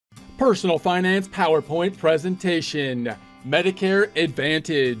Personal Finance PowerPoint Presentation. Medicare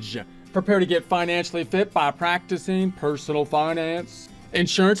Advantage. Prepare to get financially fit by practicing personal finance.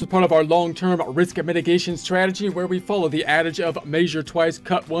 Insurance is part of our long-term risk mitigation strategy where we follow the adage of measure twice,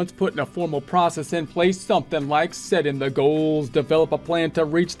 cut once, putting a formal process in place, something like setting the goals, develop a plan to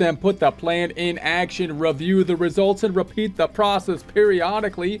reach them, put the plan in action, review the results, and repeat the process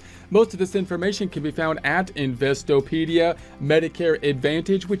periodically. Most of this information can be found at Investopedia Medicare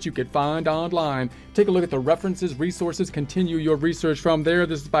Advantage, which you can find online. Take a look at the references, resources, continue your research from there.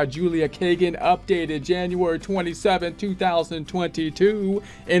 This is by Julia Kagan, updated January 27, 2022.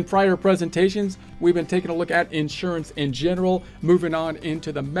 In prior presentations, we've been taking a look at insurance in general, moving on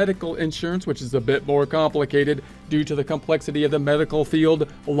into the medical insurance, which is a bit more complicated due to the complexity of the medical field,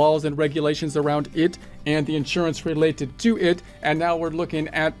 laws and regulations around it, and the insurance related to it. And now we're looking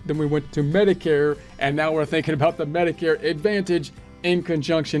at, then we went to Medicare, and now we're thinking about the Medicare Advantage in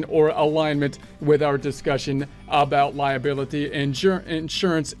conjunction or alignment with our discussion about liability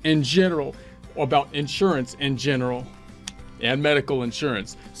insurance in general, or about insurance in general and medical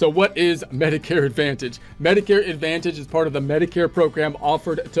insurance. So what is Medicare Advantage? Medicare Advantage is part of the Medicare program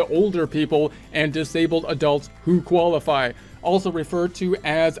offered to older people and disabled adults who qualify. Also referred to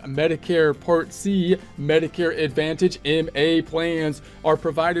as Medicare Part C, Medicare Advantage MA plans are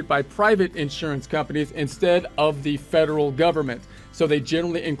provided by private insurance companies instead of the federal government. So they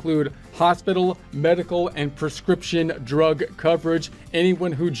generally include hospital, medical, and prescription drug coverage.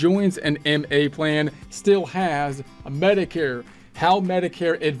 Anyone who joins an MA plan still has Medicare. How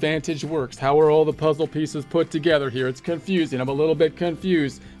Medicare Advantage works. How are all the puzzle pieces put together here? It's confusing. I'm a little bit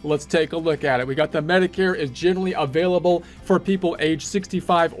confused. Let's take a look at it. We got the Medicare is generally available for people age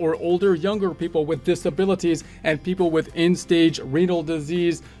 65 or older, younger people with disabilities, and people with end-stage renal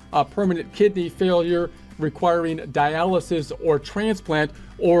disease, permanent kidney failure, requiring dialysis or transplant,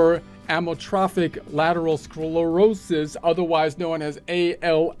 or amyotrophic lateral sclerosis, otherwise known as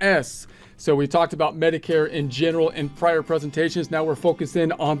ALS. So we talked about Medicare in general in prior presentations. Now we're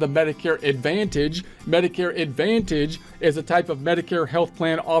focusing on the Medicare Advantage. Medicare Advantage is a type of Medicare health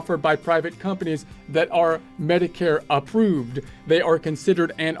plan offered by private companies that are Medicare approved. They are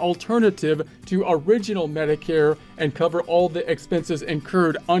considered an alternative to original Medicare and cover all the expenses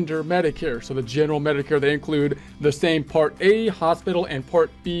incurred under Medicare. So the general Medicare, they include the same Part A hospital and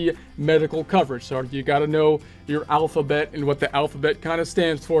Part B medical coverage. So you got to know your alphabet and what the alphabet kind of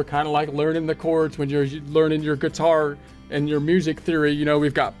stands for, kind of like learning the chords when you're learning your guitar and your music theory. You know,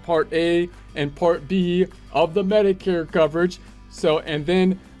 we've got Part A and Part B of the Medicare coverage. So, and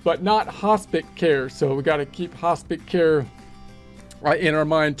then, but not hospice care. So we got to keep hospice care in our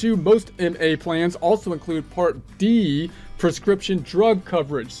mind too. Most MA plans also include Part D prescription drug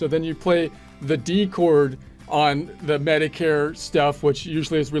coverage. So then you play the D chord on the Medicare stuff, which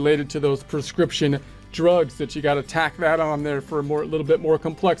usually is related to those prescription drugs that you got to tack that on there for a little bit more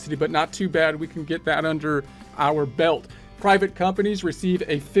complexity, but not too bad. We can get that under our belt. Private companies receive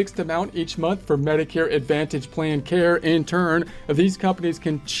a fixed amount each month for Medicare Advantage plan care. In turn, these companies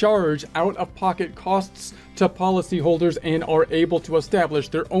can charge out-of-pocket costs to policyholders and are able to establish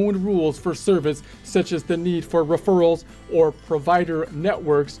their own rules for service, such as the need for referrals or provider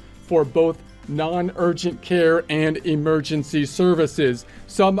networks for both non-urgent care and emergency services.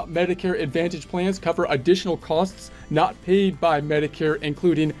 Some Medicare Advantage plans cover additional costs not paid by Medicare,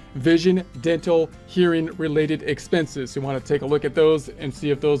 including vision, dental, hearing-related expenses. You want to take a look at those and see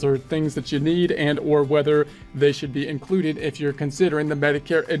if those are things that you need and or whether they should be included if you're considering the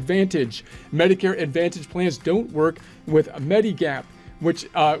Medicare Advantage. Medicare Advantage plans don't work with Medigap, which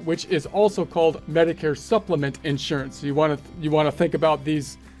is also called Medicare Supplement insurance. So you want to think about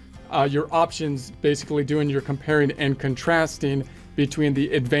these your options, basically doing your comparing and contrasting between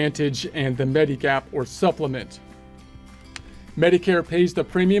the Advantage and the Medigap or Supplement. Medicare pays the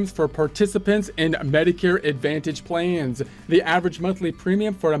premiums for participants in Medicare Advantage plans. The average monthly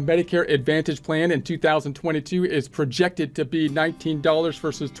premium for a Medicare Advantage plan in 2022 is projected to be $19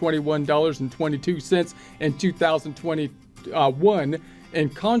 versus $21.22 in 2021. In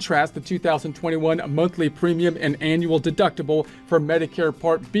contrast, the 2021 monthly premium and annual deductible for Medicare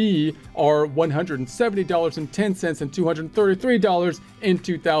Part B are $170.10 and $233 in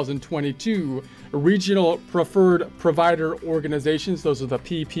 2022. Regional Preferred Provider Organizations, those are the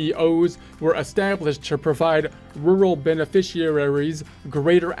PPOs, were established to provide rural beneficiaries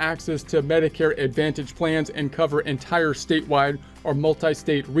greater access to Medicare Advantage plans and cover entire statewide or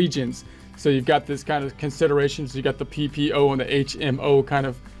multi-state regions. So you've got this kind of considerations. You got the PPO and the HMO kind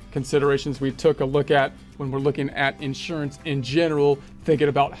of considerations we took a look at when we're looking at insurance in general, thinking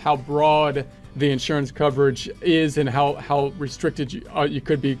about how broad the insurance coverage is and how restricted you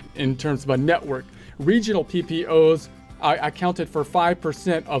could be in terms of a network. Regional PPOs accounted for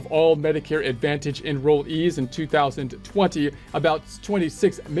 5% of all Medicare Advantage enrollees in 2020. About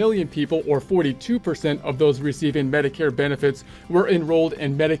 26 million people, or 42% of those receiving Medicare benefits, were enrolled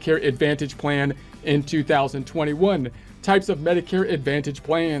in Medicare Advantage plan in 2021. Types of Medicare Advantage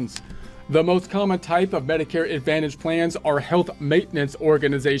plans. The most common type of Medicare Advantage plans are health maintenance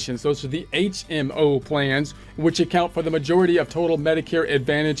organizations. Those are the HMO plans, which account for the majority of total Medicare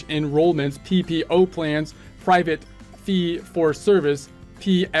Advantage enrollments. PPO plans, private fee-for-service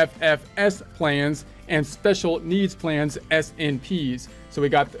PFFS plans, and special needs plans, SNPs. So we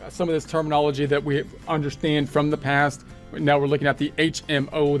got some of this terminology that we understand from the past. Now we're looking at the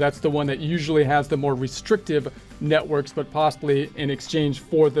HMO. That's the one that usually has the more restrictive networks, but possibly in exchange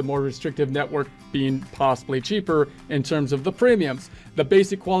for the more restrictive network being possibly cheaper in terms of the premiums. The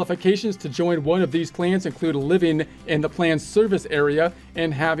basic qualifications to join one of these plans include living in the plan's service area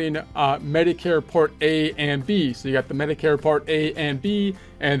and having Medicare Part A and B. So you got the Medicare Part A and B,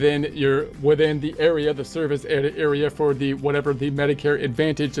 and then you're within the area, the service area for the whatever the Medicare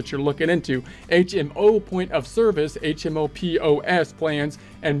Advantage that you're looking into. HMO point of service, HMO POS plans,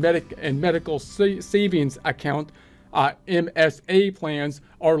 and medical savings account, MSA plans,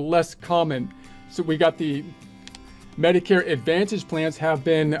 are less common. So we got the Medicare Advantage plans have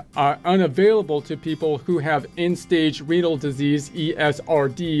been unavailable to people who have end-stage renal disease,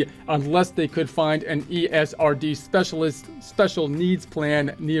 ESRD, unless they could find an ESRD special needs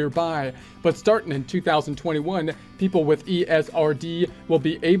plan nearby. But starting in 2021, people with ESRD will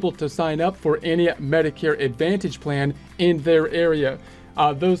be able to sign up for any Medicare Advantage plan in their area.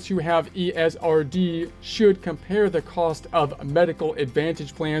 Those who have ESRD should compare the cost of medical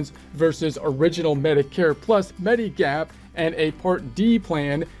advantage plans versus original Medicare Plus, Medigap, and a Part D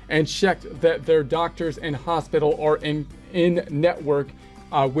plan, and check that their doctors and hospital are in network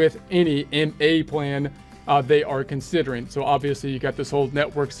with any MA plan they are considering. So obviously you got this whole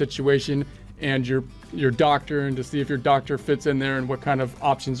network situation and your doctor, and to see if your doctor fits in there and what kind of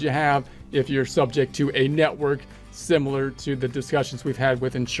options you have if you're subject to a network, similar to the discussions we've had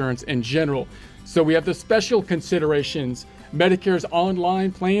with insurance in general. So we have the special considerations. Medicare's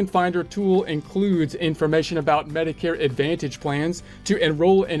online plan finder tool includes information about Medicare Advantage plans. To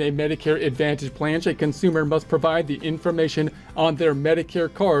enroll in a Medicare Advantage plan, a consumer must provide the information on their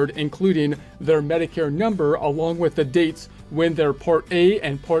Medicare card, including their Medicare number, along with the dates when their Part A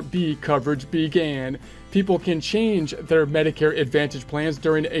and Part B coverage began. People can change their Medicare Advantage plans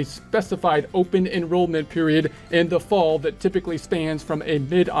during a specified open enrollment period in the fall that typically spans from a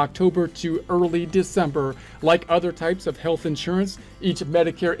mid-October to early December. Like other types of health insurance, each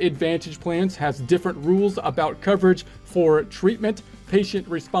Medicare Advantage plans has different rules about coverage for treatment, patient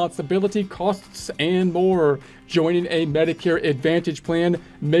responsibility, costs, and more. Joining a Medicare Advantage plan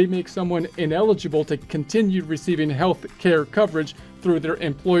may make someone ineligible to continue receiving health care coverage through their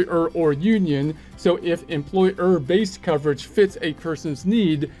employer or union. So if employer-based coverage fits a person's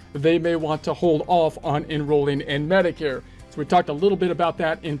need, they may want to hold off on enrolling in Medicare. So we talked a little bit about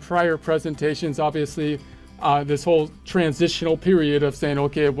that in prior presentations. Obviously, this whole transitional period of saying,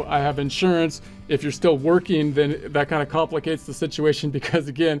 okay, well, I have insurance. If you're still working, then that kind of complicates the situation, because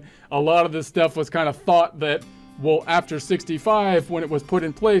again, a lot of this stuff was kind of thought that, well, after 65, when it was put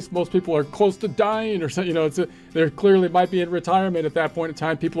in place, most people are close to dying or something. You know, they clearly might be in retirement at that point in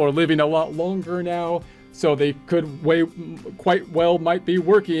time. People are living a lot longer now, so they could quite well might be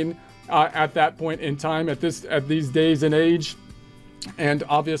working at that point in time at these days and age. And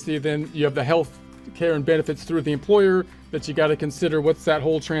obviously, then you have the health care and benefits through the employer that you got to consider. What's that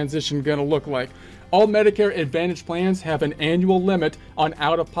whole transition going to look like? All Medicare Advantage plans have an annual limit on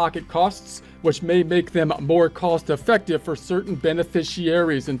out-of-pocket costs, which may make them more cost-effective for certain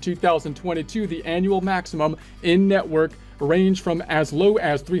beneficiaries. In 2022, the annual maximum in-network ranged from as low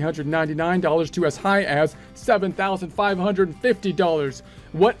as $399 to as high as $7,550.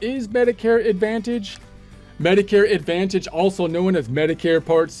 What is Medicare Advantage? Medicare Advantage, also known as Medicare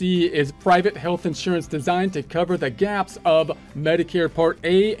Part C, is private health insurance designed to cover the gaps of Medicare Part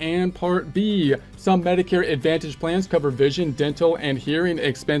A and Part B. Some Medicare Advantage plans cover vision, dental, and hearing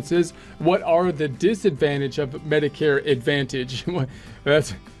expenses. What are the disadvantages of Medicare Advantage?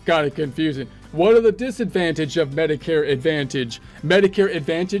 That's kind of confusing. What are the disadvantages of Medicare Advantage? Medicare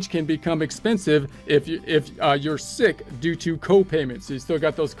Advantage can become expensive if you're sick due to co-payments. You still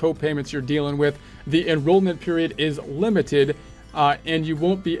got those co-payments you're dealing with. The enrollment period is limited, and you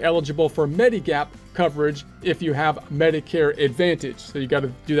won't be eligible for Medigap coverage if you have Medicare Advantage. So you got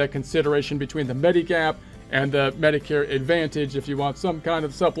to do that consideration between the Medigap and the Medicare Advantage if you want some kind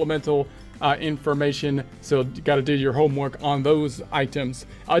of supplemental information. So you got to do your homework on those items.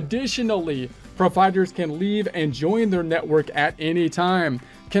 Additionally, providers can leave and join their network at any time.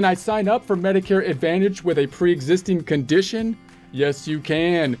 Can I sign up for Medicare Advantage with a pre-existing condition? Yes, you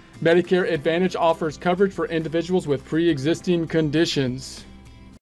can. Medicare Advantage offers coverage for individuals with pre-existing conditions.